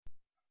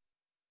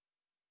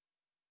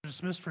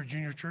dismissed for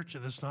junior church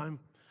at this time.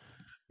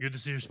 Good to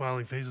see your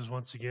smiling faces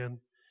once again.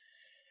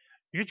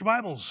 You get your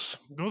Bibles.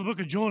 Go to the book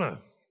of Jonah.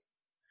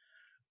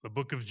 The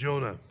book of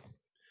Jonah.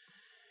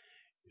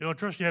 I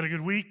trust you had a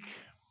good week.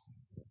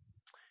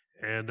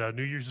 And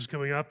New Year's is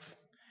coming up.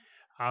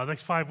 The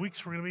next 5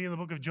 weeks, we're going to be in the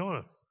book of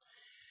Jonah.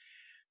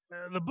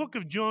 The book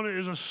of Jonah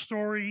is a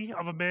story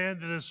of a man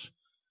that is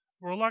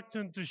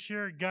reluctant to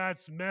share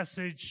God's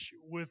message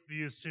with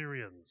the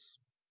Assyrians.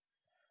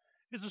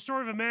 It's a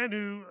story of a man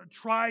who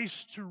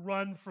tries to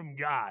run from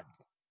God.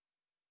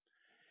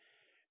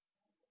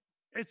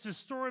 It's a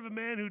story of a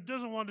man who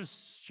doesn't want to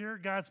share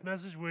God's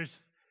message with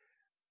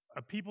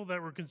a people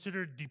that were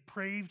considered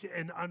depraved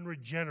and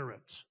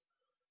unregenerate.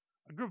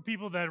 A group of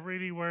people that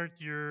really weren't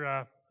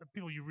your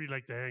people you really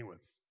like to hang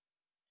with.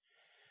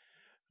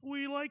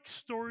 We like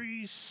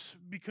stories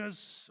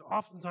because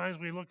oftentimes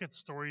we look at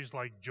stories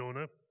like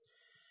Jonah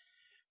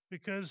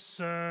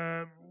because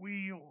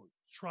we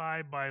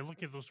try by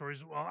looking at those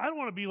stories, well, I don't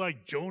want to be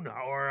like Jonah,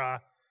 or I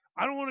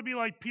don't want to be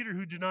like Peter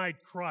who denied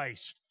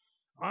Christ.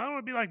 I don't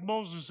want to be like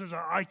Moses who says,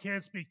 I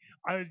can't speak.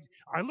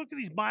 I look at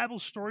these Bible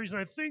stories and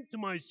I think to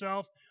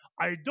myself,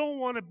 I don't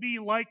want to be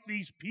like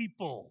these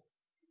people.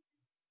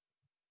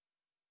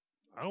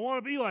 I don't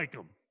want to be like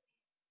them.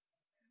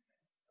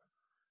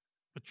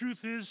 The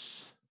truth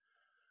is,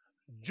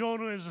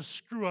 Jonah is a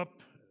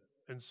screw-up,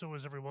 and so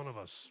is every one of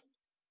us.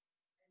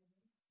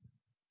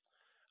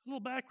 A little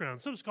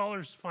background. Some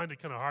scholars find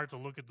it kind of hard to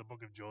look at the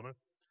book of Jonah,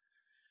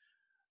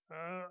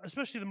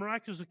 especially the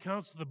miraculous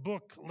accounts of the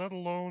book, let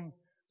alone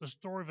the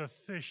story of a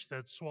fish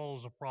that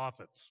swallows a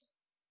prophet.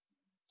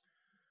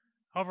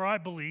 However, I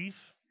believe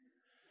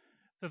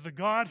that the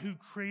God who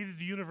created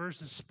the universe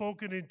and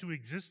spoken into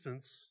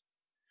existence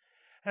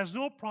has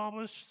no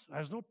problems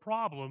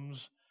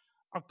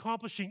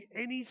accomplishing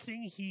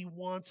anything he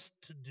wants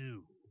to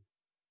do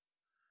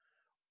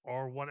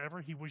or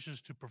whatever he wishes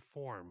to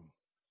perform.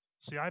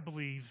 See, I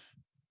believe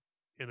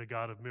in a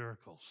God of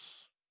miracles.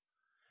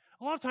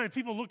 A lot of times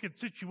people look at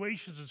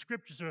situations in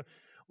scriptures,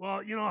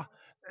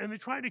 and they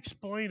try to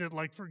explain it.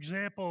 Like, for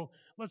example,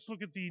 let's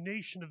look at the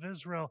nation of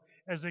Israel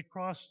as they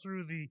cross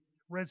through the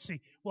Red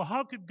Sea. Well,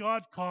 how could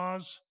God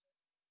cause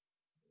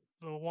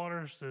the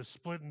waters to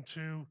split in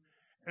two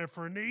and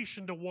for a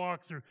nation to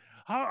walk through?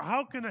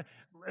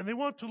 And they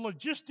want to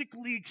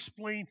logistically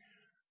explain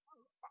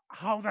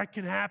how that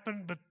can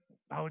happen, but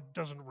how it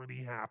doesn't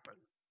really happen.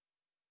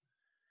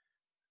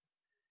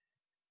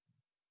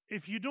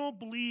 If you don't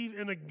believe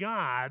in a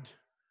God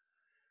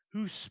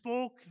who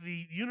spoke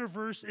the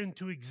universe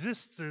into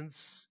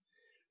existence,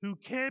 who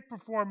can't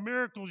perform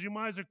miracles, you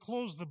might as well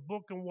close the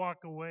book and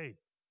walk away.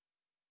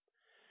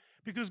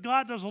 Because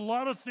God does a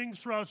lot of things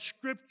throughout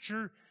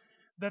Scripture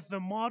that the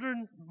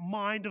modern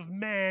mind of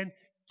man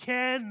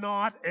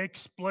cannot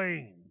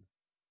explain.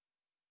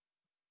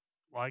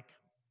 Like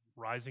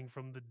rising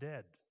from the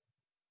dead.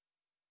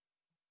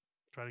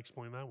 Try to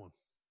explain that one.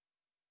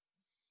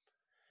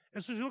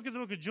 And so as you look at the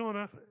book of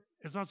Jonah,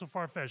 it's not so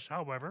far-fetched.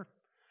 However,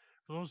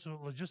 for those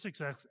logistics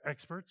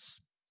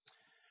experts,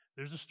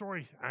 there's a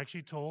story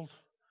actually told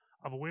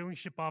of a whaling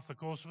ship off the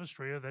coast of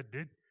Australia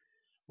that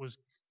was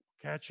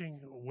catching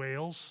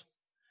whales,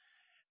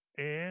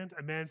 and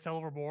a man fell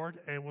overboard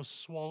and was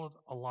swallowed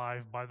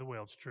alive by the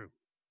whale. It's true.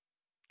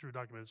 True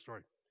documented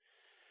story.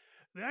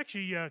 They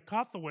actually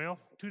caught the whale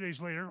 2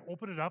 days later,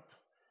 opened it up,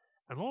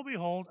 and lo and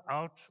behold,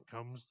 out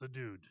comes the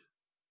dude.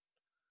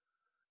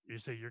 You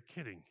say, you're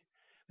kidding.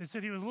 They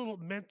said he was a little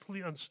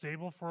mentally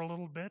unstable for a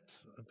little bit.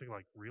 I'm thinking,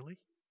 like, really?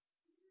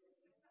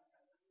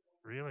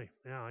 Really?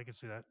 Yeah, I can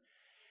see that.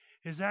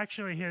 His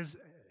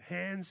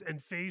hands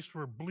and face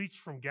were bleached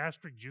from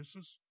gastric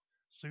juices,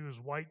 so he was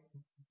white,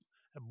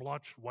 had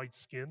blotched white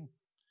skin.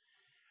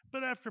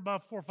 But after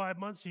about 4 or 5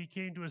 months, he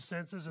came to his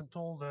senses and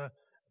told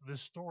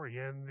this story,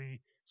 and the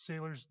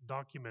sailors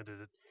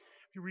documented it.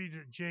 If you read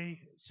J.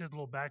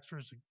 Sidlow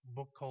Baxter's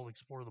book called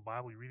Explore the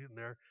Bible, you read it in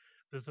there.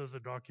 Those are the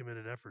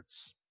documented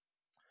efforts.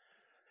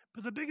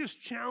 But the biggest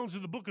challenge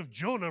of the book of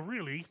Jonah,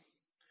 really,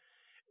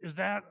 is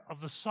that of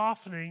the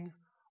softening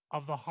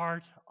of the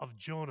heart of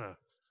Jonah.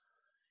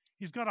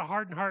 He's got a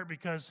hardened heart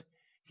because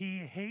he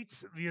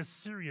hates the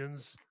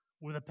Assyrians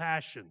with a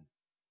passion.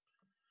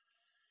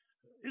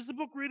 Is the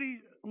book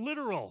really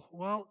literal?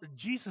 Well,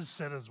 Jesus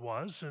said it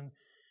was,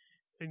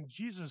 and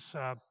Jesus,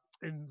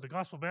 in the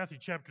Gospel of Matthew,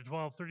 chapter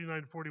 12,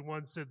 39 to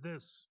 41, said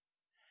this.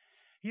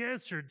 He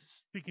answered,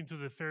 speaking to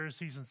the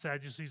Pharisees and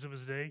Sadducees of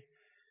his day,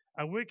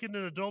 a wicked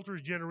and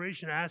adulterous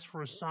generation asks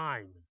for a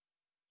sign,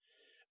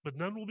 but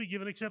none will be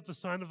given except the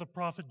sign of the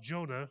prophet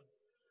Jonah.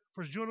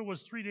 For as Jonah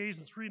was 3 days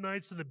and 3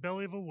 nights in the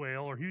belly of a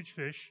whale or huge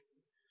fish,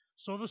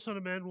 so the Son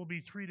of Man will be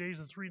 3 days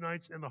and 3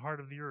 nights in the heart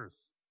of the earth.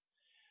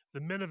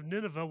 The men of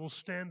Nineveh will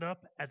stand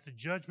up at the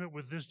judgment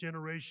with this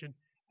generation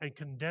and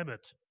condemn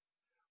it.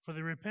 For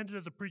they repented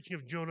of the preaching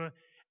of Jonah,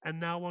 and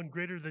now one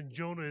greater than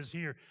Jonah is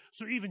here.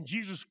 So even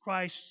Jesus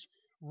Christ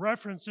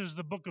references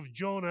the book of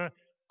Jonah,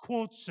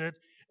 quotes it,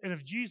 and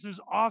if Jesus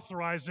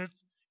authorized it,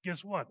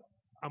 guess what?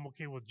 I'm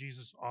okay with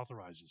Jesus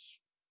authorizes.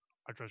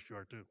 I trust you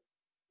are too.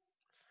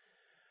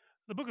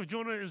 The book of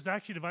Jonah is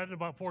actually divided into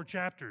about 4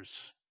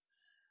 chapters.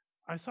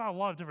 I saw a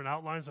lot of different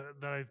outlines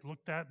that I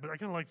looked at, but I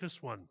kind of like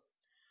this one.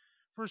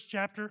 First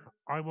chapter,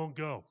 I won't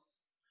go.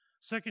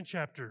 Second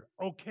chapter,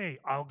 okay,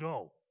 I'll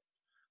go.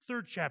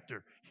 Third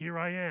chapter, here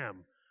I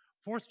am.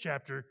 Fourth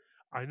chapter,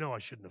 I know I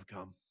shouldn't have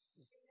come.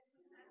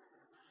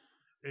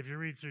 If you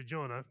read through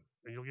Jonah,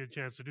 and you'll get a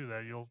chance to do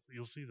that,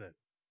 you'll see that.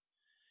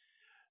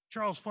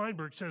 Charles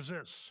Feinberg says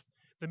this: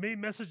 the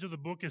main message of the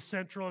book is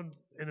central,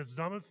 and its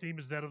dominant theme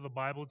is that of the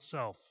Bible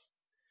itself.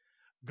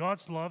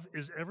 God's love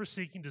is ever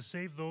seeking to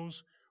save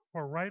those who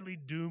are rightly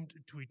doomed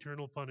to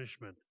eternal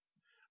punishment.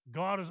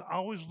 God is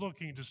always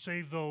looking to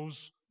save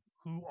those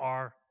who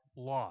are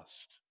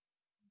lost.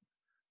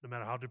 No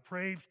matter how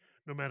depraved,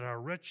 no matter how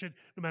wretched,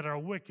 no matter how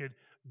wicked,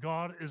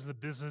 God is in the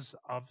business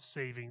of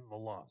saving the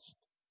lost.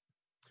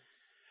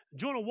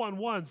 Jonah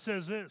 1:1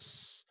 says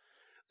this: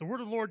 the word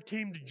of the Lord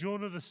came to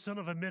Jonah, the son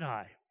of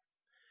Amittai.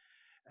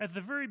 At the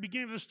very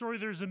beginning of the story,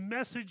 there's a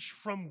message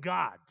from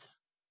God.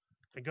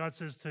 And God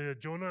says to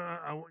Jonah,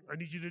 I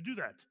need you to do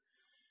that.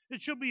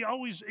 It should be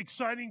always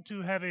exciting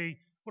to have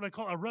what I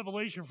call a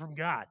revelation from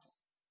God,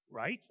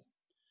 right?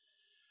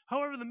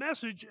 However, the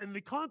message and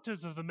the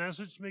contents of the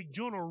message make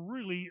Jonah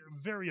really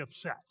very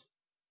upset.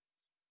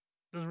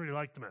 Doesn't really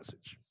like the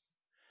message.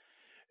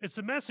 It's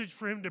a message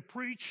for him to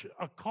preach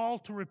a call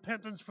to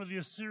repentance for the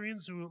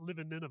Assyrians who live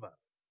in Nineveh.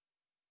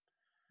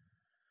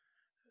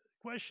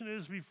 The question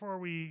is, before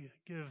we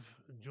give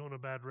Jonah a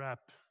bad rap,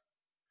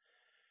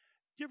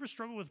 do you ever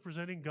struggle with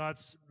presenting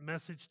God's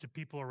message to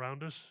people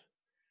around us,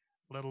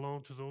 let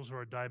alone to those who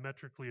are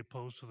diametrically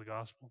opposed to the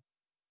gospel?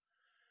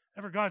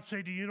 Ever God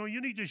say to you,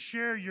 you need to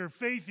share your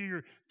faith or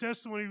your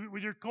testimony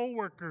with your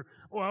coworker,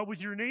 or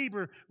with your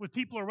neighbor, with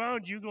people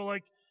around you? You go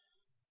like,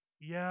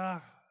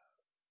 yeah,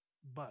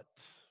 but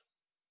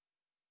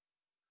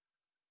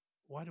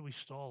why do we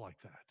stall like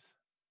that?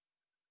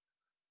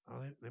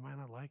 Oh, they might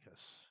not like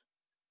us.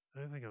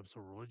 They think I'm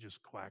some religious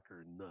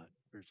quacker nut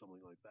or something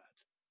like that.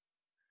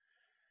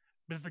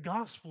 But if the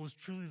gospel is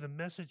truly the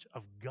message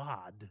of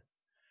God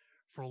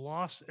for a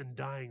lost and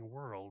dying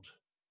world,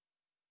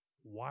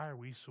 why are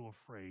we so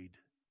afraid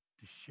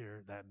to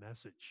share that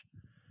message?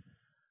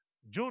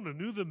 Jonah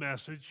knew the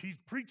message. He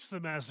preached the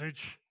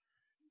message,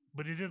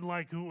 but he didn't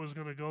like who it was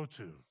going to go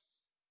to.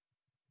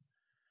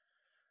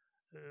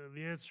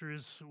 The answer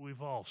is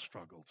we've all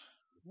struggled.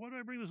 Why do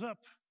I bring this up?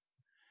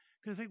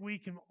 Because I think we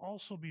can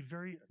also be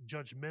very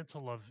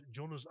judgmental of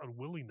Jonah's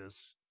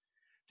unwillingness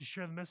to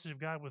share the message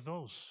of God with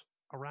those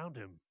around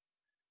him.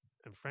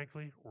 And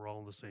frankly, we're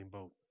all in the same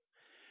boat.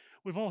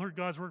 We've all heard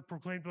God's word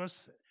proclaimed to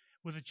us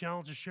with a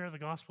challenge to share the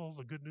gospel,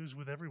 the good news,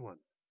 with everyone.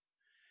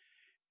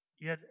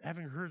 Yet,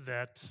 having heard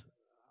that,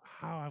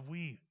 how have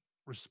we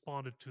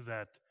responded to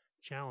that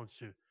challenge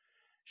to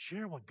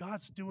share what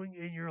God's doing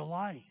in your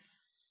life?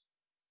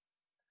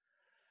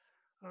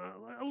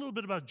 A little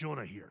bit about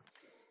Jonah here.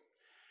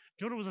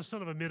 Jonah was the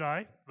son of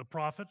Amittai, the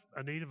prophet,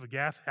 a native of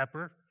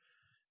Gath-hepher.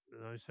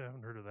 I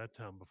haven't heard of that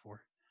town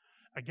before.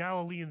 A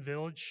Galilean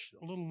village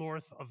a little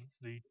north of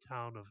the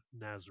town of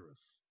Nazareth.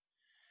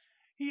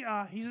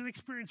 He's an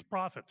experienced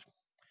prophet.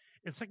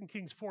 In 2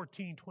 Kings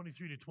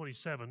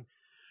 14:23-27,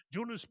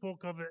 Jonah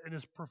spoke of it in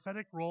his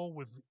prophetic role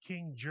with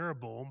King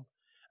Jeroboam,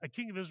 a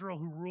king of Israel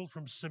who ruled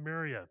from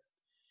Samaria.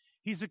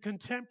 He's a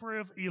contemporary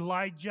of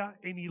Elijah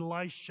and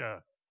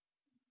Elisha.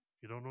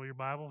 If you don't know your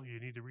Bible, you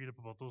need to read up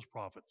about those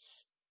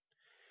prophets.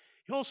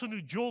 He also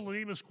knew Joel and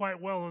Amos quite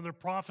well in their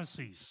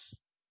prophecies.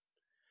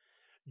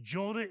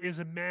 Jonah is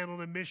a man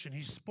on a mission.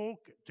 He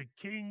spoke to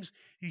kings.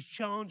 He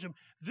challenged them.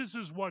 This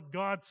is what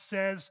God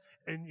says,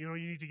 and you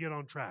need to get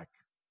on track.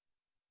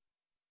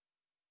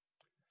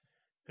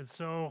 And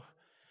so,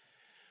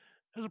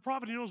 as a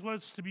prophet, he knows what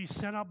it's to be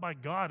sent out by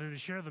God and to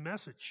share the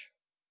message.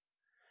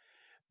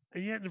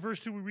 And yet, in verse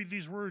 2, we read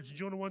these words.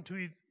 Jonah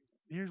 1:2,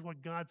 here's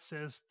what God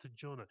says to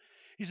Jonah.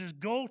 He says,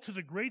 "Go to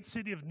the great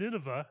city of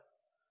Nineveh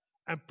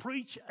and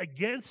preach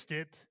against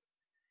it,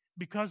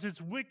 because its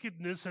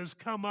wickedness has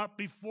come up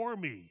before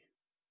me."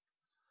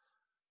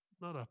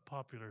 Not a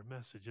popular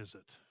message, is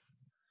it?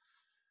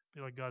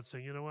 Be like God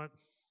saying, you know what?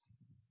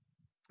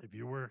 If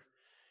you were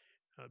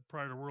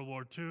prior to World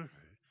War II,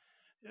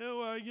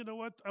 you know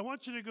what? I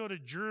want you to go to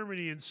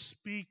Germany and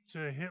speak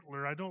to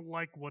Hitler. I don't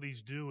like what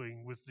he's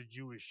doing with the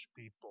Jewish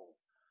people.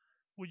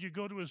 Would you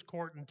go to his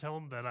court and tell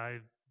him that I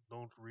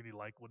don't really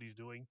like what he's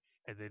doing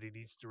and that he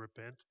needs to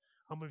repent?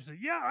 I'm going to say,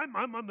 yeah,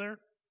 I'm there.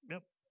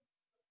 Yep.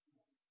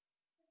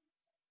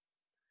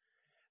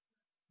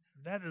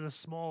 That, in a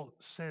small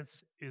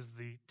sense, is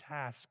the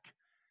task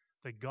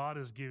that God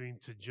is giving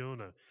to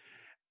Jonah.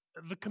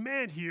 The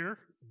command here,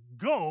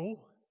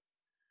 go,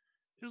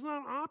 is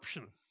not an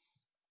option.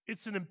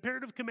 It's an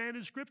imperative command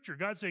in Scripture.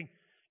 God's saying,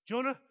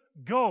 Jonah,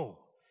 go.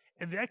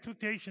 And the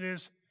expectation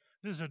is,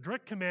 this is a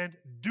direct command,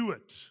 do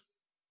it.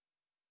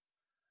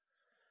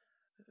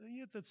 And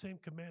yet that same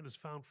command is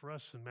found for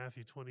us in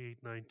Matthew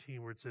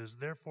 28:19, where it says,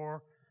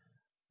 therefore,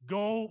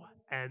 go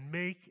and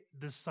make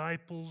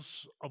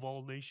disciples of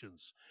all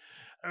nations,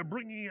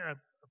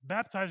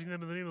 baptizing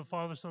them in the name of the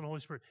Father, Son, and Holy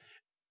Spirit.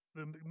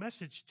 the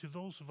message to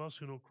those of us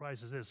who know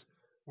Christ is this: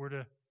 we're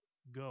to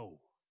go.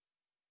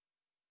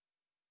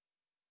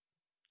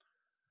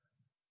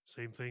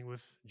 Same thing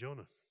with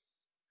Jonah.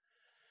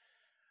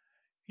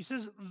 He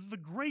says, the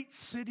great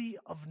city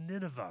of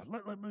Nineveh.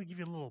 Let me give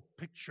you a little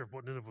picture of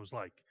what Nineveh was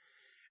like.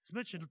 It's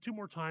mentioned 2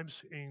 more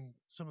times in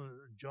some of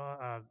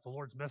the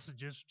Lord's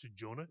messages to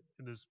Jonah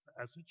in this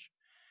passage.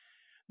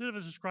 Nineveh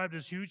is described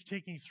as huge,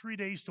 taking 3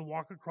 days to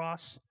walk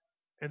across,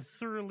 and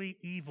thoroughly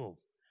evil.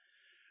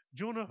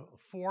 Jonah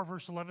 4,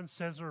 verse 11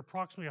 says there are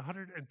approximately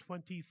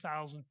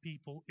 120,000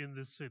 people in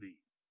this city.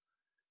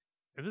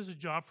 And this is a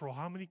job for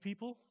how many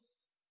people?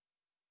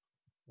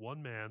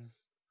 One man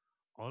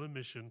on a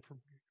mission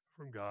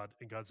from God.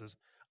 And God says,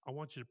 I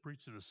want you to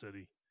preach to the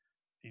city.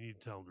 You need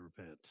to tell them to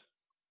repent.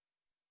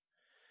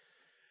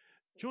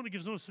 Jonah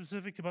gives no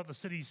specific about the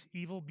city's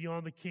evil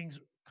beyond the king's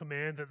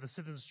command that the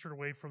citizens turn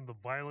away from the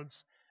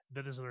violence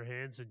that is in their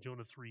hands in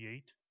Jonah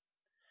 3:8.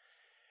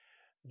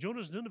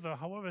 Jonah's Nineveh,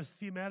 however, is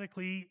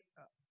thematically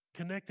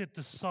connected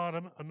to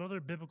Sodom,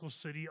 another biblical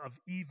city of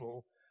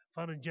evil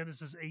found in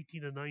Genesis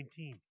 18 and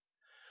 19.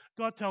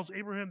 God tells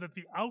Abraham that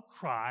the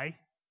outcry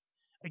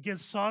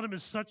against Sodom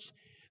is such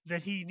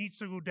that he needs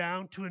to go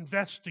down to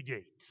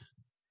investigate.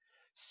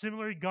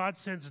 Similarly, God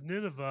sends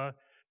Nineveh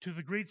to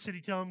the great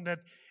city, telling him that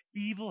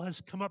evil has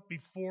come up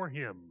before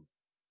him.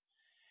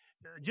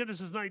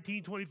 Genesis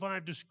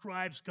 19:25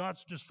 describes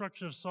God's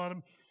destruction of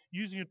Sodom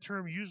using a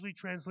term usually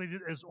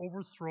translated as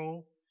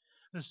overthrow,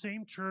 the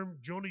same term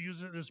Jonah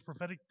uses in his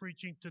prophetic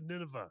preaching to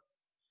Nineveh.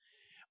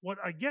 What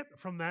I get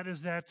from that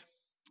is that,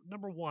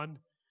 number one,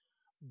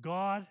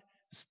 God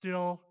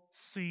still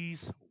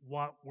sees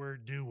what we're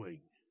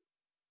doing.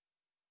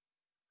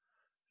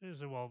 You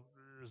say, well,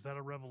 is that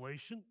a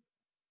revelation?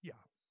 Yeah.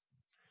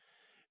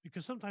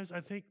 Because sometimes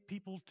I think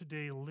people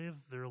today live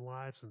their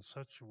lives in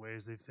such a way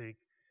as they think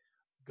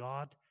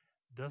God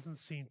doesn't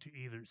seem to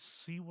either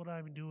see what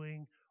I'm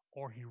doing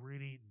or he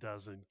really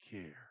doesn't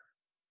care.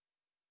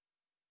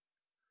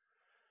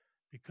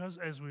 Because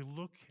as we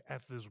look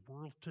at this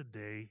world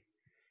today,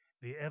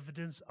 the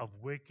evidence of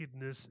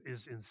wickedness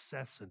is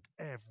incessant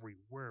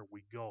everywhere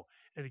we go.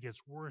 And it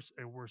gets worse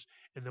and worse.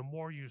 And the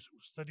more you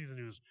study the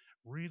news,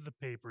 read the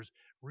papers,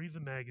 read the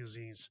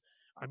magazines.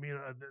 I mean,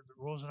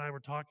 Rose and I were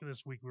talking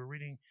this week. We were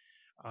reading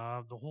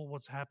the whole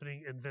what's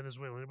happening in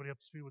Venezuela. Anybody up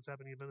to speed what's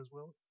happening in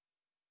Venezuela?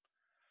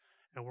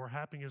 And what's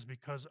happening is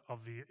because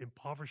of the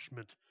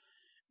impoverishment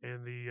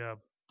and the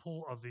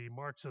pull of the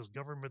Marxist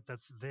government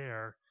that's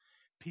there,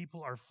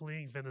 people are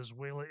fleeing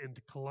Venezuela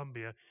into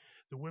Colombia.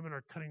 The women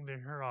are cutting their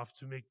hair off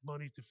to make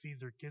money to feed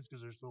their kids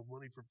because there's no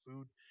money for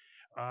food.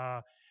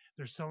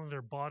 They're selling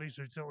their bodies.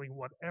 They're selling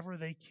whatever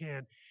they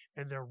can.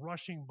 And they're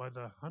rushing by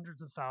the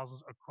hundreds of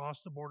thousands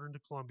across the border into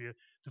Colombia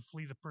to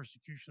flee the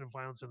persecution and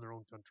violence in their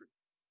own country.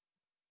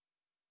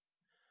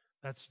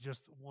 That's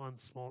just one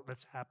small,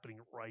 that's happening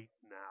right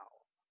now.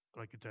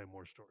 But I could tell you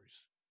more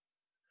stories.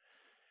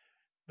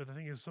 But the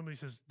thing is, somebody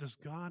says, does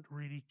God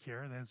really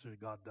care? The answer is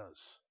God does.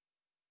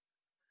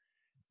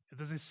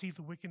 Does he see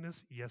the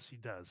wickedness? Yes, he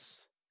does.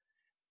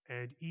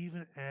 And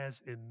even as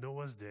in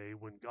Noah's day,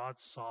 when God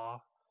saw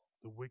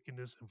the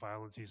wickedness and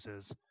violence, he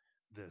says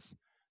this,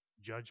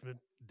 judgment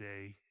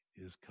day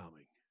is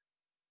coming.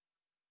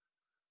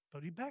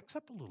 But he backs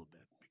up a little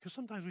bit, because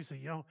sometimes we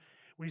say,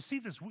 when you see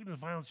this wickedness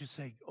and violence, you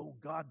say, oh,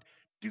 God,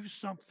 do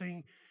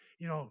something,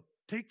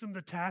 take them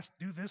to task,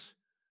 do this.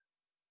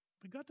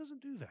 But God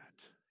doesn't do that.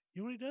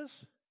 You know what he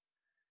does?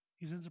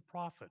 He sends a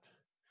prophet.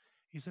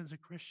 He sends a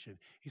Christian.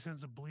 He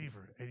sends a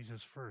believer. And he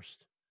says,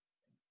 first,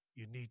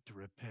 you need to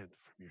repent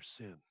from your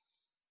sin.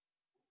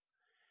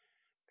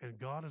 And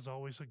God is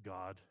always a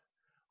God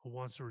who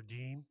wants to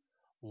redeem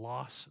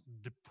lost,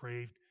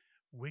 depraved,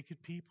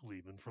 wicked people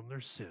even from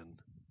their sin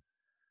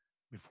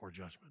before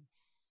judgment.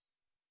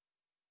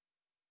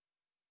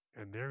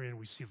 And therein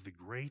we see the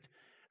great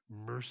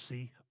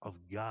mercy of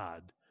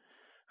God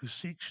who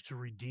seeks to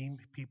redeem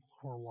people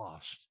who are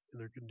lost in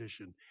their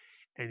condition.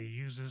 And he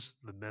uses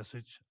the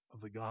message of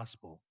the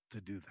gospel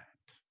to do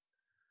that.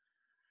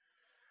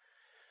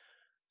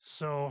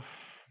 So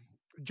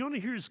Jonah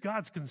hears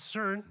God's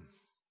concern.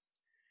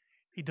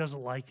 He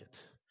doesn't like it.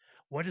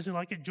 Why doesn't he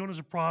like it? Jonah's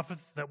a prophet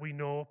that we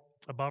know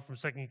about from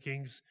 2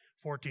 Kings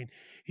 14.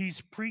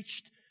 He's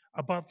preached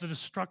about the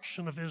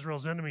destruction of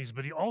Israel's enemies,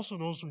 but he also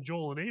knows from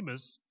Joel and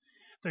Amos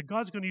that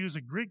God's going to use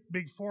a great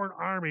big foreign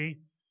army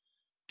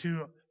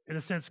to, in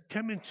a sense,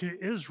 come into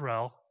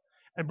Israel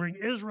and bring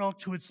Israel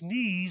to its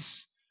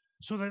knees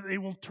so that they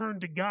will turn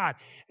to God.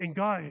 And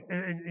God,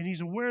 and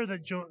he's aware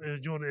that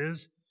Jonah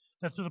is,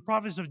 that through the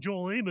prophets of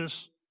Joel and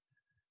Amos,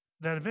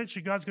 that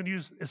eventually God's going to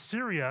use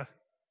Assyria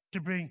to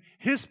bring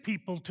his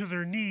people to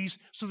their knees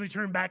so they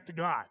turn back to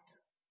God.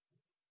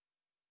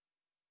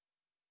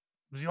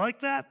 Does he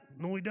like that?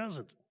 No, he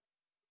doesn't.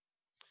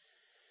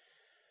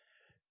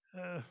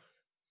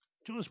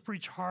 Jonah's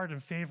preached hard in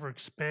favor of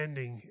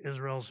expanding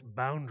Israel's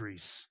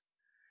boundaries.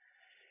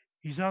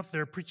 He's out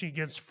there preaching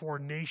against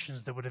foreign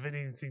nations that would have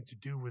anything to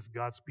do with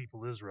God's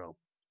people, Israel.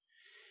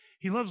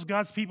 He loves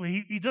God's people.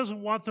 He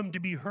doesn't want them to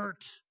be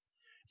hurt.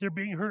 They're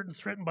being hurt and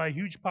threatened by a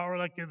huge power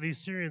like the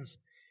Assyrians,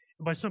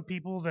 and by some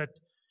people that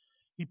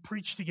he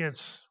preached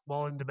against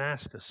while in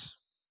Damascus.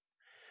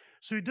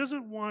 So he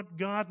doesn't want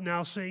God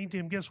now saying to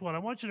him, guess what? I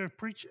want you to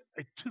preach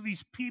to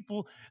these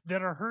people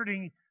that are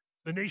hurting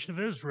the nation of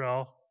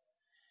Israel.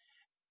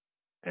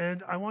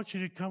 And I want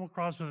you to come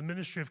across with a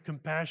ministry of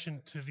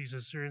compassion to these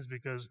Assyrians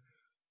because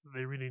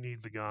they really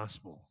need the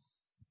gospel.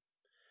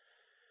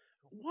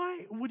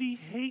 Why would he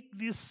hate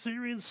the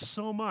Assyrians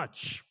so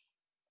much?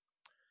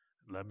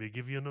 Let me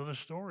give you another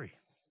story.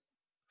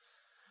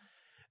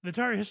 The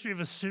entire history of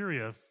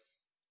Assyria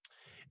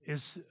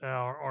is,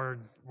 where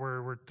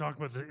we're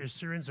talking about the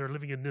Assyrians that are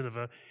living in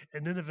Nineveh,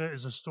 and Nineveh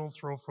is a stone's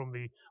throw from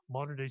the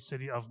modern-day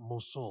city of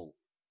Mosul,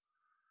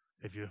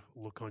 if you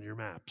look on your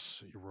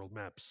maps, your world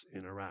maps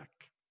in Iraq.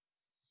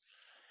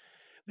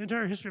 The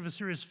entire history of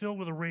Assyria is filled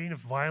with a reign of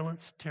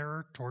violence,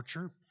 terror,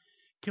 torture,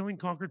 killing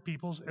conquered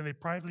peoples, and they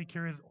privately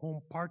carried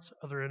home parts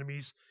of their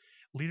enemies'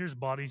 leaders'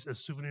 bodies as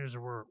souvenirs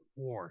of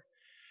war.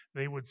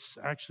 They would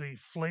actually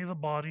flay the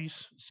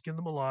bodies, skin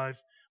them alive,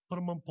 put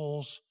them on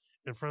poles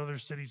in front of their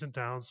cities and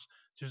towns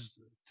just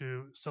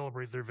to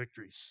celebrate their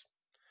victories.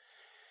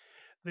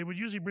 They would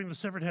usually bring the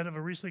severed head of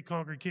a recently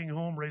conquered king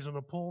home, raised on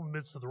a pole in the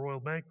midst of the royal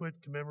banquet,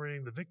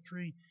 commemorating the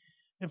victory,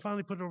 and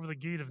finally put it over the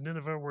gate of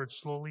Nineveh, where it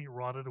slowly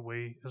rotted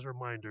away as a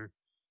reminder,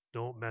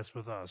 don't mess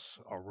with us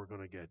or we're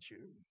going to get you.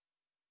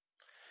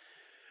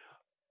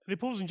 The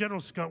opposing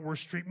generals got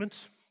worse treatment.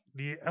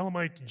 The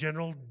Elamite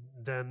general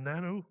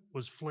Dananu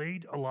was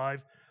flayed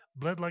alive,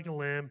 bled like a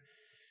lamb.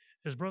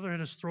 His brother had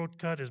his throat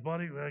cut. His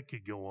body, I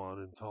could go on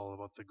and tell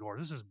about the gore.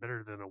 This is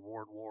better than a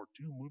World War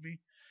II movie.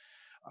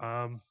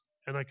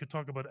 And I could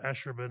talk about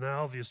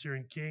Ashurbanipal, the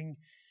Assyrian king,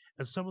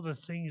 and some of the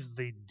things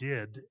they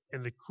did,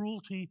 and the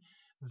cruelty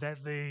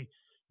that they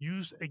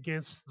used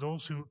against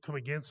those who come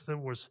against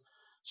them was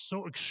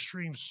so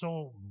extreme,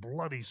 so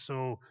bloody,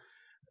 so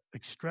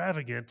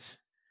extravagant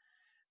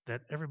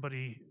that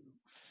everybody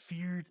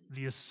feared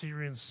the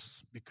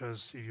Assyrians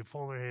because if you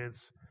fall in their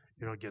hands,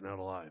 you're not getting out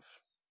alive.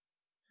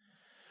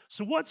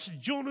 So what's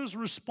Jonah's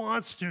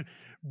response to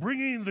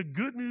bringing the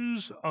good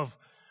news of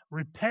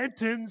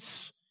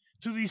repentance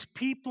to these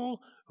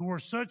people who are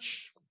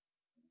such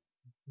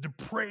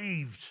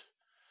depraved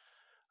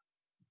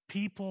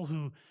people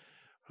who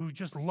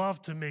just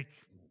love to make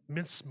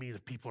mincemeat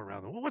of people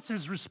around them? Well, what's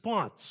his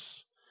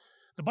response?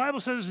 The Bible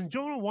says in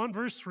Jonah 1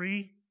 verse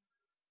 3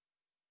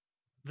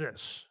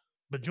 this,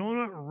 but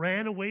Jonah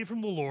ran away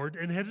from the Lord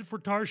and headed for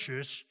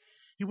Tarshish.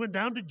 He went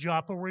down to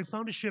Joppa, where he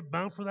found a ship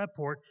bound for that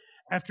port.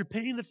 After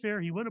paying the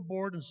fare, he went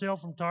aboard and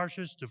sailed from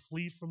Tarshish to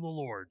flee from the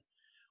Lord.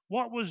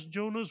 What was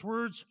Jonah's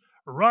words?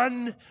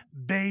 Run,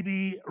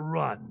 baby,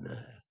 run.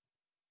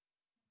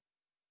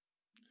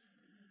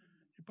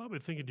 You're probably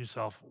thinking to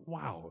yourself,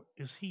 wow,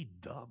 is he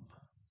dumb?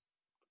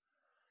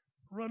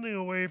 Running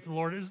away from the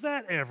Lord, is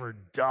that ever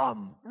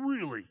dumb?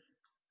 Really?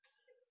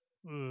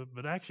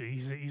 But actually,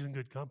 he's in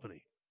good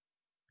company.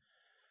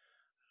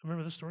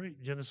 Remember the story?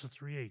 Genesis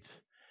 3:8.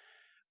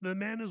 The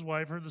man and his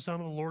wife heard the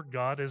sound of the Lord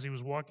God as he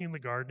was walking in the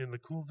garden in the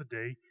cool of the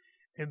day,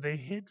 and they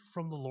hid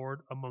from the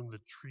Lord among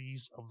the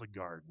trees of the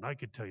garden. I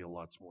could tell you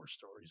lots more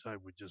stories. I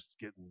would just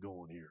get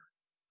going here.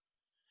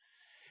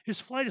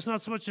 His flight is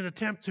not so much an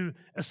attempt to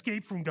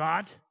escape from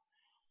God,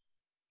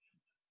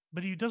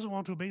 but he doesn't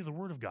want to obey the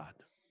word of God.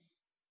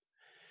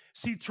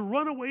 See, to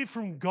run away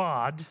from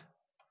God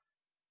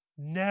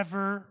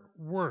never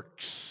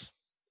works.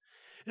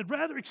 It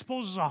rather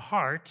exposes a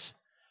heart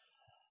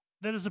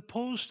that is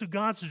opposed to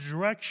God's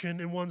direction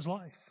in one's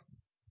life.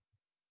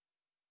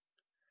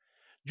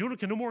 Jonah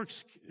can no more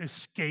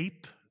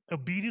escape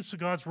obedience to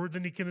God's word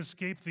than he can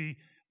escape the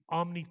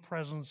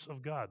omnipresence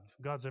of God.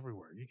 God's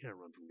everywhere. You can't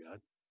run from God.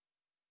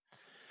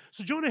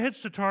 So Jonah heads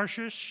to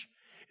Tarshish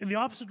in the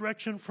opposite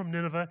direction from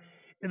Nineveh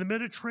in the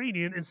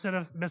Mediterranean instead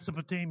of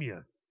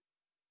Mesopotamia.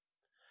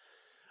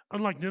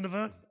 Unlike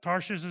Nineveh,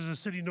 Tarshish is a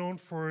city known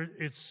for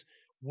its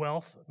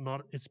wealth,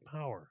 not its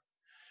power.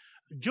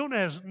 Jonah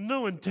has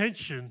no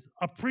intention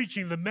of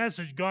preaching the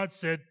message God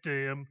said to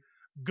him,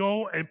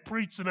 go and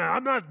preach the message.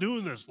 I'm not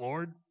doing this,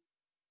 Lord.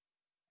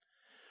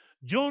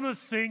 Jonah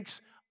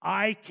thinks,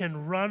 I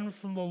can run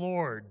from the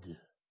Lord.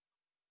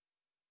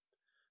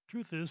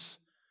 Truth is,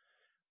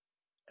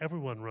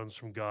 everyone runs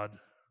from God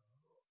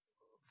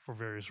for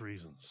various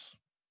reasons.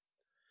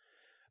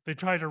 They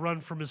try to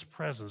run from his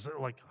presence,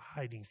 like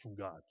hiding from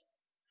God.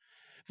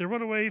 They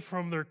run away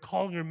from their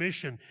calling or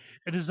mission,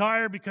 a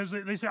desire because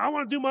they say, I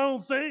want to do my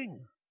own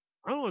thing.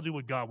 I don't want to do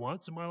what God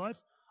wants in my life.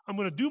 I'm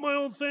going to do my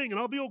own thing and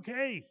I'll be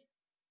okay.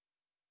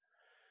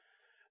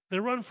 They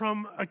run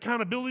from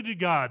accountability to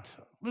God.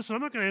 Listen,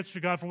 I'm not going to answer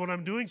to God for what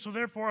I'm doing, so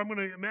therefore I'm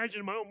going to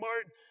imagine in my own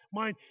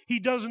mind he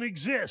doesn't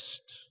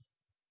exist.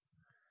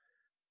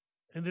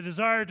 And the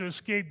desire to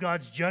escape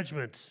God's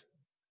judgment.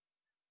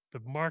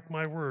 But mark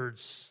my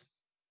words,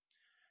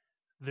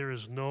 there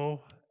is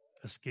no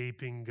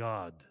escaping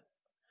God.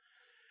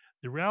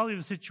 The reality of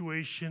the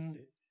situation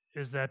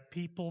is that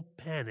people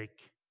panic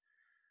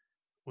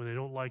when they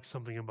don't like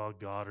something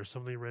about God or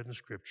something they read in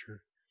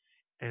Scripture,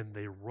 and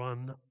they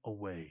run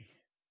away.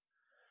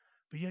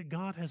 But yet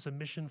God has a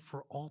mission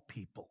for all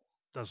people,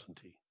 doesn't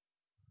he?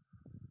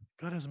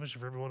 God has a mission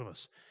for every one of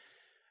us.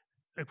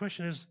 The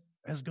question is,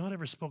 has God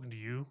ever spoken to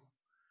you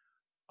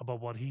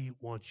about what he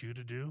wants you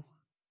to do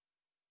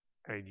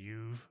and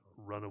you've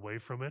run away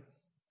from it?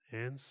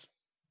 Hands?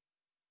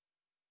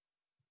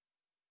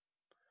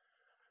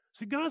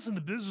 See, God's in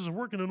the business of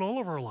working in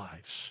all of our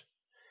lives.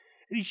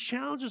 And he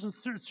challenges in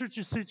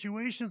certain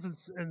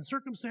situations and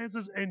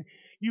circumstances, and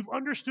you've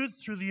understood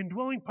through the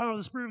indwelling power of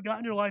the Spirit of God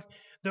in your life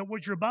that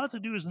what you're about to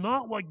do is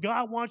not what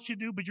God wants you to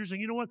do, but you're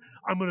saying, you know what?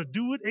 I'm going to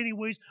do it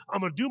anyways.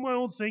 I'm going to do my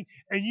own thing,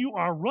 and you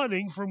are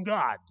running from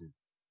God.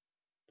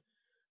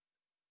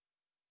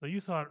 Now, you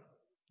thought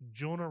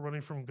Jonah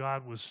running from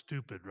God was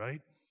stupid,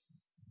 right?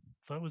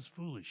 Thought was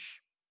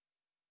foolish.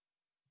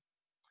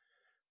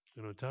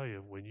 I'm going to tell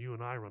you, when you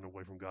and I run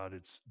away from God,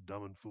 it's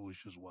dumb and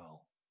foolish as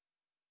well.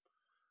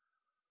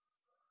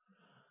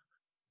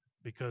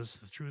 Because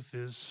the truth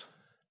is,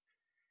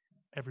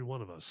 every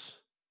one of us,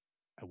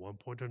 at one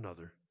point or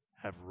another,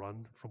 have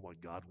run from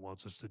what God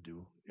wants us to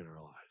do in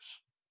our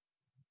lives.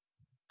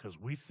 Because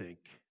we think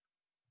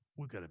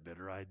we've got a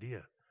better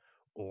idea,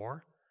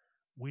 or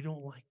we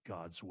don't like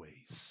God's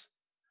ways.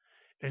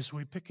 And so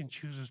we pick and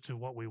choose as to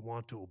what we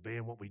want to obey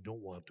and what we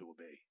don't want to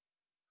obey.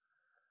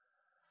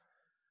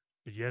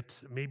 But yet,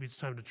 maybe it's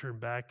time to turn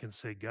back and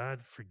say, God,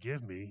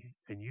 forgive me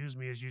and use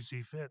me as you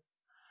see fit.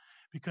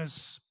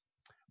 Because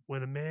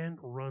when a man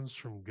runs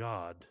from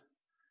God,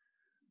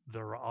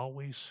 there are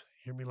always,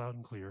 hear me loud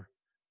and clear,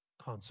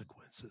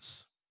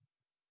 consequences.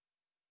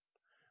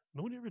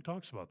 Nobody ever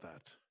talks about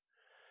that.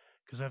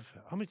 Because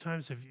how many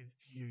times have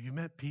you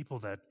met people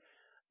that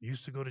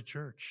used to go to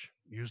church,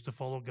 used to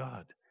follow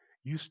God,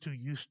 used to.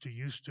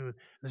 And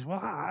they say,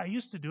 well, I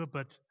used to do it,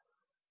 but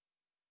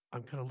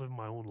I'm kind of living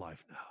my own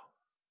life now.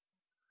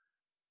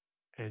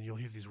 And you'll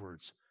hear these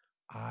words,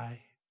 I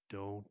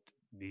don't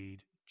need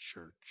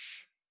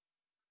church.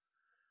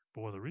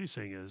 But what they're really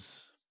saying is,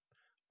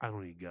 I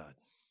don't need God.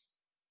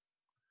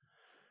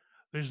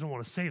 They just don't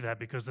want to say that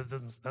because that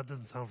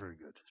doesn't sound very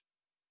good.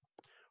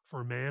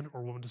 For a man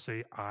or woman to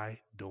say, I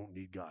don't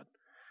need God.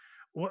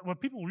 What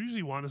people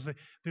usually want is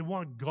they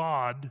want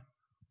God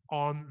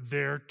on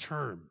their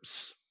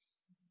terms.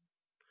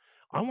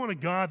 I want a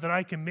God that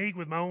I can make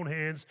with my own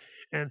hands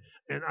and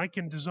I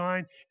can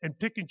design and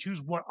pick and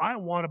choose what I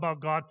want about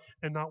God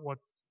and not what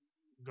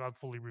God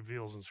fully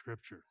reveals in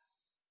Scripture.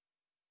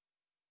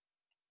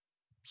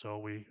 So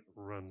we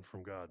run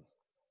from God.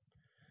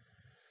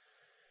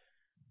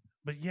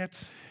 But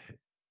yet,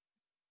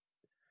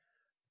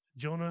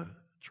 Jonah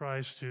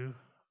tries to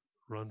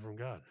run from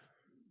God.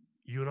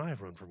 You and I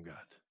have run from God.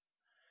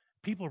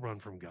 People run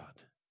from God.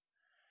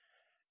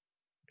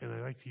 And I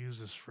like to use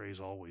this phrase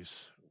always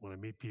when I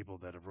meet people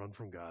that have run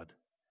from God.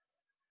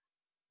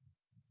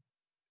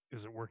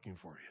 Is it working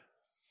for you?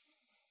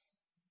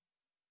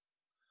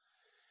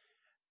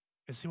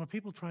 And see, what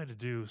people try to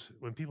do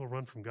when people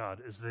run from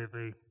God is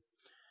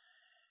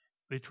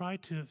they try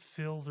to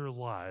fill their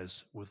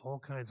lives with all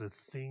kinds of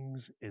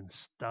things and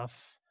stuff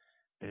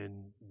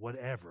and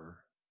whatever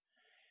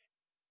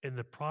in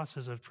the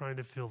process of trying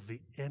to fill the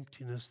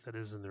emptiness that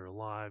is in their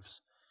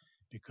lives,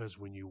 because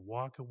when you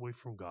walk away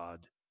from God,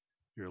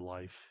 your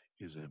life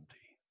is empty.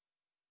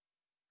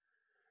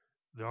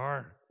 There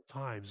are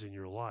times in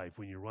your life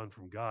when you run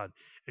from God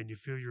and you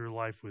fill your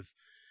life with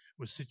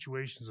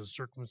situations and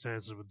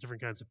circumstances with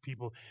different kinds of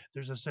people.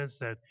 There's a sense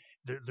that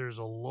there's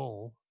a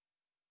lull.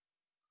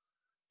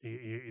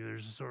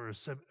 There's a sort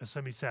of a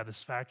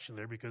semi-satisfaction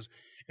there, because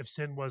if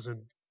sin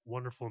wasn't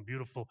wonderful and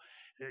beautiful,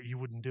 you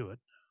wouldn't do it.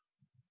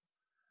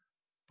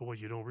 But what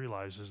you don't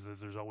realize is that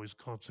there's always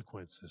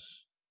consequences.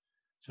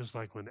 Just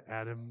like when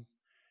Adam,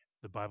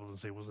 the Bible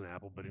doesn't say it was an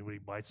apple, but when he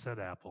bites that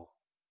apple,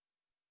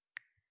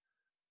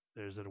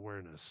 there's an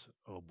awareness.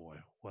 Oh boy,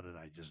 what did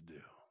I just do?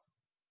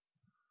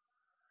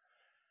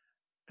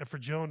 And for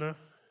Jonah,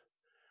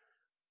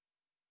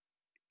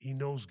 he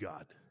knows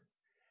God.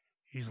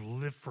 He's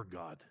lived for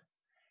God.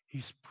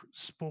 He's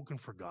spoken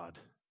for God.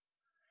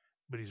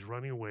 But he's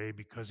running away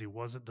because he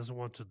doesn't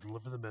want to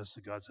deliver the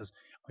message. God says,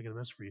 I got a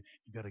message for you.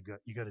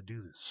 You got to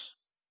do this.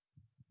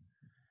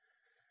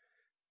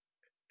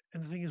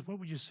 And the thing is, what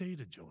would you say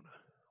to Jonah?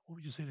 What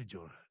would you say to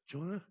Jonah?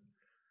 Jonah,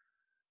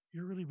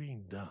 you're really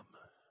being dumb.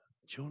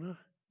 Jonah,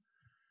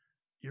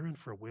 you're in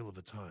for a whale of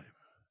a time.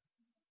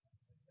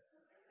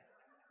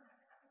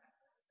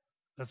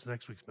 That's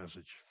next week's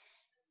message.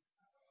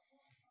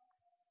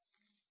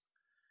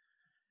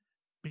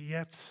 But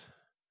yet,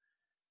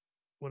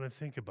 when I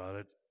think about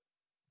it,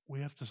 we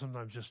have to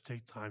sometimes just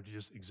take time to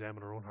just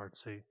examine our own heart and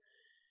say,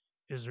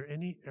 is there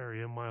any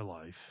area in my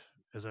life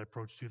as I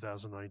approach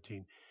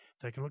 2019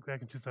 that I can look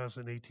back in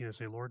 2018 and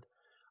say, Lord,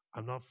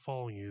 I'm not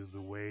following you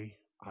the way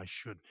I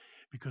should?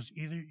 Because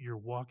either you're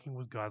walking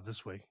with God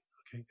this way,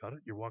 okay, got it?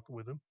 You're walking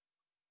with Him.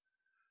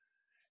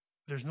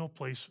 There's no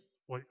place,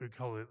 what we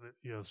call it,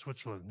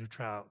 Switzerland,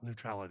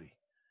 neutrality,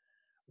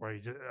 where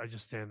I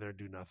just stand there and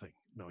do nothing.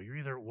 No, you're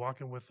either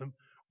walking with Him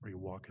or you're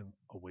walking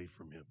away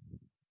from Him.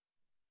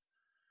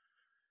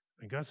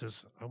 And God says,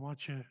 I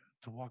want you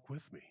to walk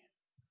with me.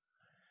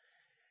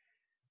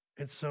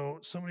 And so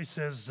somebody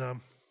says,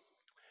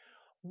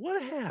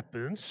 what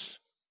happens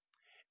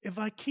if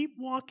I keep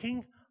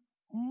walking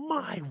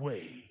my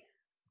way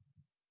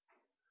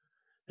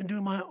and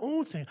doing my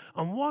own thing?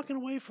 I'm walking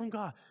away from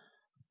God.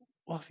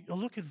 Well, if you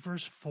look at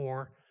verse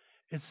 4,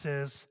 it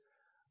says,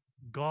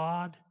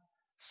 God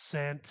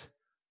sent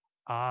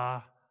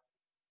a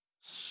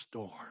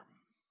storm.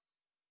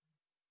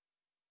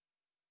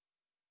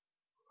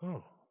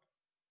 Oh.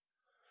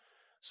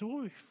 So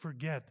what we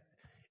forget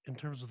in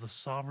terms of the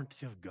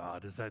sovereignty of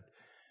God is that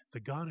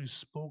the God who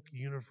spoke the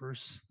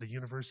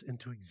universe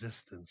into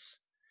existence,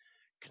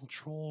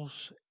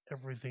 controls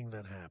everything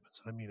that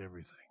happens. I mean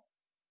everything.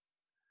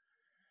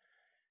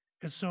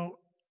 And so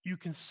you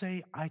can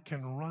say, I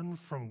can run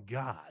from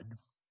God,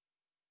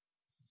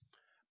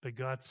 but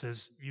God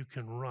says, you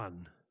can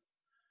run,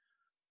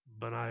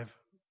 but I'm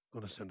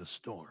going to send a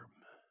storm.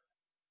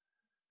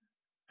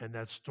 And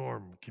that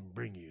storm can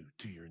bring you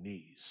to your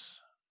knees.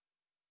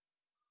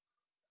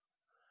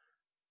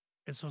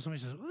 And so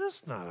somebody says, well,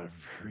 that's not a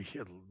very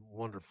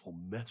wonderful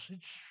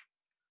message.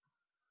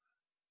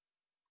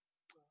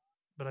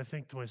 But I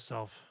think to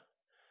myself,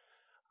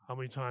 how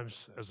many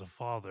times as a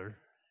father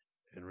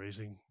and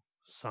raising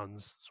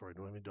sons, sorry, I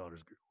don't have any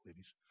daughters,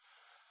 ladies,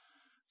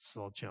 it's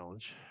all a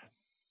challenge.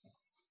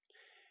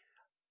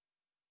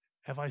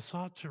 Have I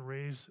sought to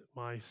raise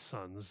my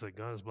sons that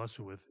God has blessed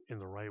me with in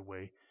the right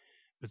way,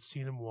 but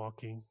seen them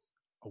walking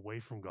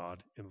away from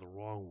God in the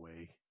wrong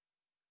way,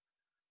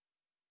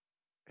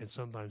 and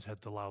sometimes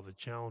had to allow the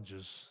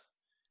challenges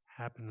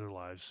happen in their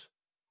lives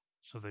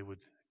so they would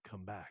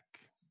come back?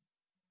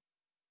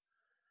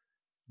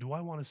 Do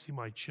I want to see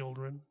my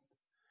children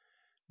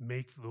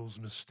make those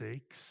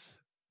mistakes?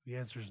 The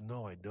answer is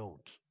no, I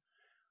don't.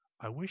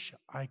 I wish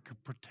I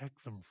could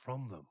protect them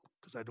from them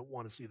because I don't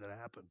want to see that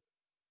happen.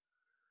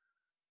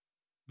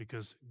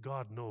 Because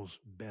God knows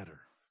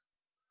better.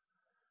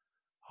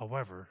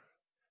 However,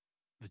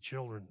 the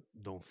children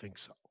don't think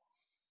so.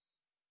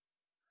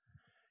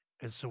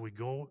 And so we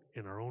go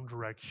in our own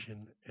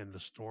direction and the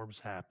storms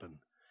happen.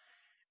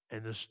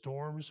 And the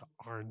storms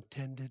are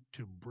intended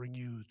to bring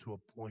you to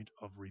a point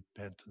of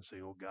repentance.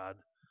 Say, oh God,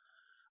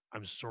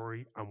 I'm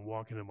sorry. I'm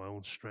walking in my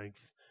own strength.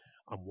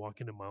 I'm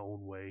walking in my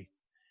own way.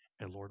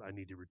 And Lord, I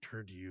need to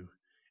return to you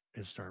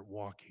and start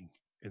walking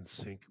in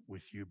sync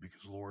with you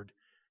because, Lord,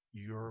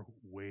 your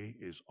way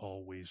is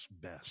always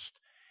best.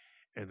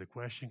 And the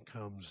question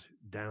comes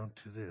down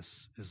to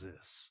this, is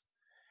this.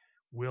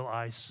 Will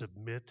I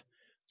submit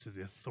to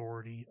the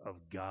authority of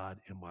God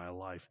in my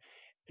life?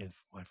 And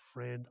my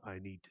friend, I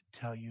need to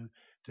tell you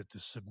that to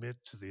submit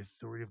to the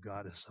authority of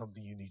God is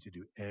something you need to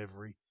do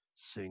every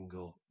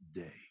single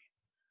day.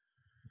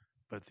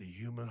 But the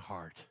human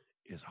heart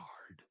is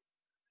hard.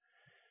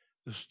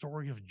 The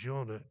story of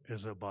Jonah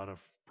is about a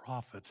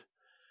prophet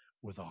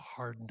with a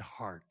hardened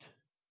heart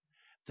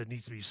that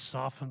needs to be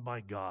softened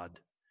by God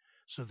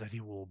so that he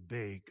will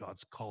obey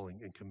God's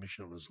calling and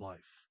commission on his life.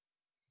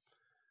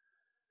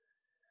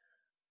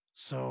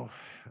 So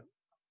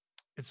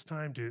it's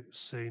time to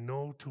say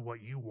no to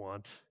what you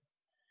want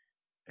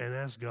and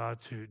ask God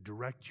to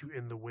direct you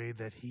in the way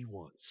that he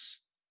wants.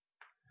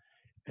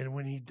 And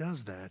when he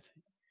does that,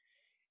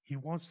 he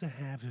wants to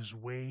have his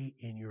way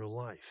in your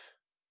life.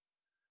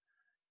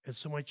 And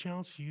so my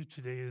challenge to you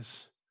today is,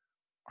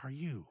 are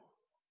you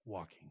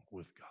walking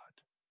with God?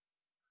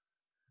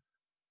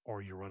 Or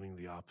are you running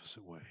the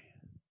opposite way?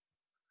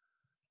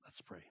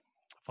 Let's pray.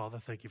 Father,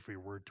 thank you for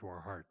your word to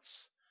our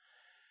hearts.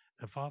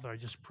 And Father, I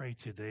just pray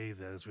today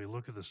that as we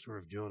look at the story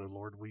of Jonah,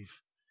 Lord, we've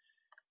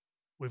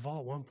all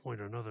at one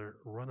point or another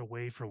run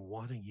away from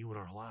wanting you in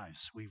our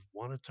lives. We've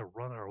wanted to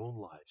run our own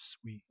lives.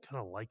 We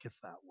kind of like it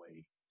that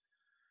way.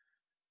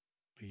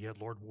 But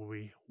yet, Lord, when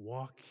we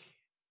walk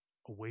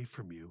away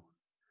from you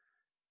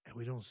and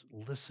we don't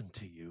listen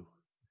to you,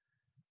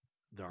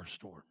 there are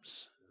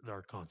storms, there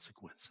are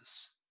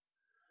consequences.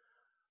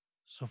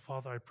 So,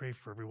 Father, I pray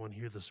for everyone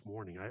here this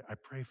morning. I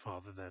pray,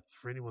 Father, that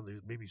for anyone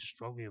who may be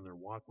struggling in their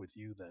walk with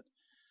you, that,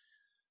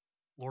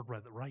 Lord,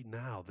 right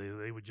now,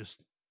 they would just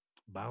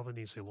bow the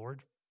knee and say,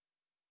 Lord,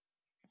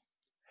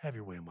 have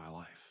your way in my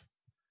life.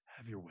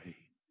 Have your way.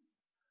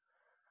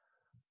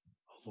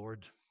 Oh,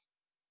 Lord,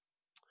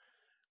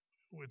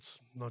 it's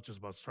not just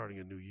about starting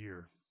a new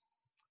year,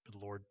 but,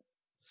 Lord,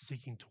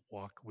 seeking to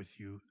walk with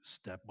you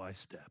step by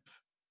step,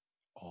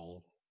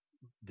 all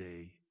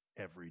day,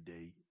 every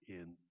day,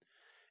 in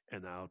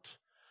and out.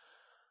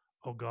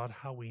 Oh, God,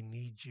 how we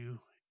need you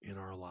in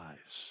our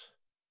lives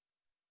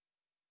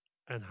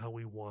and how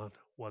we want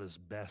what is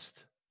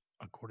best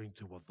according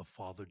to what the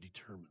Father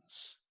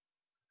determines.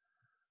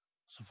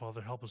 So,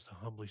 Father, help us to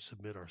humbly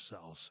submit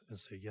ourselves and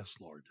say, yes,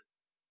 Lord,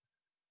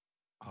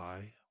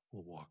 I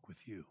will walk with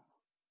you.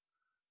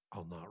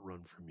 I'll not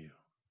run from you.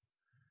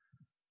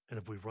 And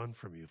if we run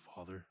from you,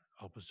 Father,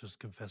 help us just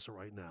confess it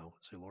right now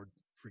and say, Lord,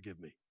 forgive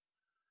me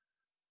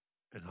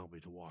and help me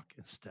to walk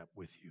in step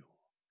with you.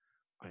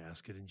 I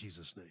ask it in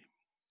Jesus' name.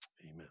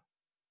 Amen.